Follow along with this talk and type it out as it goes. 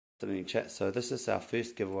Afternoon chat. So this is our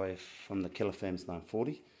first giveaway from the Killer Fams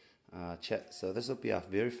 940 chat. So this will be our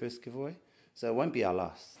very first giveaway. So it won't be our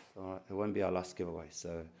last. All right? It won't be our last giveaway.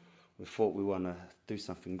 So we thought we want to do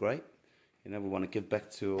something great. You know, we want to give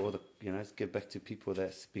back to all the, you know, give back to people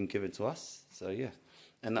that's been given to us. So yeah,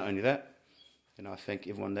 and not only that, you know, I thank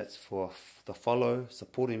everyone that's for the follow,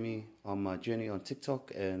 supporting me on my journey on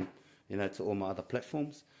TikTok and, you know, to all my other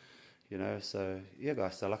platforms. You know, so yeah,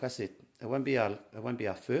 guys. So like I said, it won't be our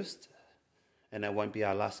first, and it won't be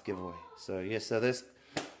our last giveaway. So yeah, so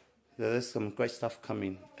there's some great stuff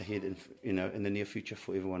coming ahead, in, you know, in the near future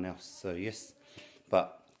for everyone else. So yes,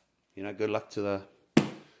 but you know, good luck to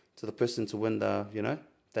the person to win the, you know,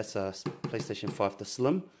 that's a PlayStation 5, the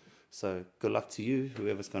Slim. So good luck to you,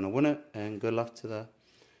 whoever's going to win it, and good luck to the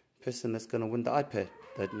person that's going to win the iPad,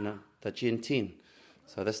 the Gen 10.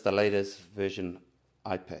 So that's the latest version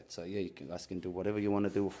iPad. So yeah, you guys can do whatever you want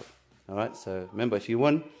to do with it. All right. So remember, if you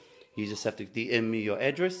win, you just have to DM me your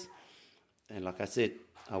address, and like I said,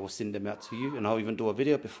 I will send them out to you, and I'll even do a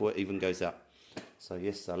video before it even goes out. So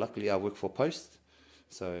yes, luckily I work for Post.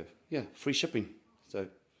 So yeah, free shipping. So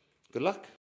good luck.